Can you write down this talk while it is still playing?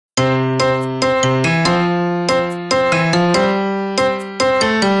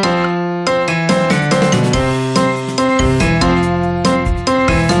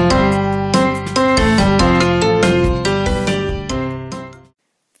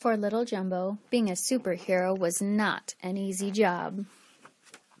For little Jumbo, being a superhero was not an easy job.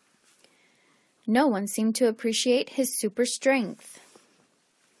 No one seemed to appreciate his super strength,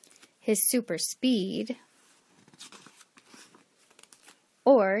 his super speed,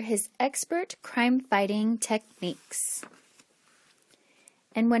 or his expert crime-fighting techniques.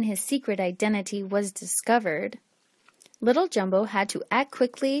 And when his secret identity was discovered, little Jumbo had to act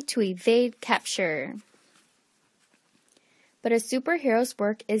quickly to evade capture. But a superhero's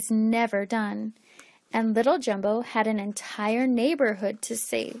work is never done, and little Jumbo had an entire neighborhood to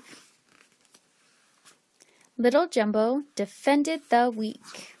save. Little Jumbo defended the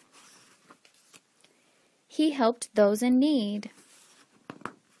weak. He helped those in need.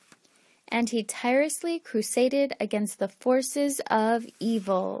 And he tirelessly crusaded against the forces of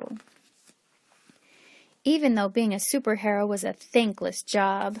evil. Even though being a superhero was a thankless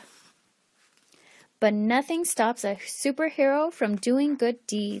job. But nothing stops a superhero from doing good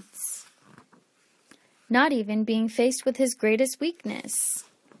deeds. Not even being faced with his greatest weakness.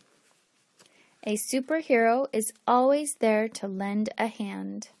 A superhero is always there to lend a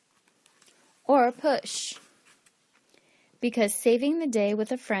hand. Or a push. Because saving the day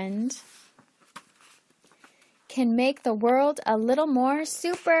with a friend can make the world a little more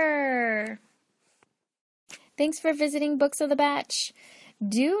super. Thanks for visiting Books of the Batch.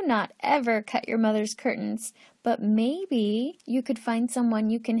 Do not ever cut your mother's curtains, but maybe you could find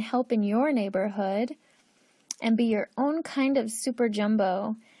someone you can help in your neighborhood and be your own kind of super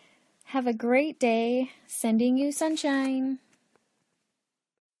Jumbo. Have a great day. Sending you sunshine.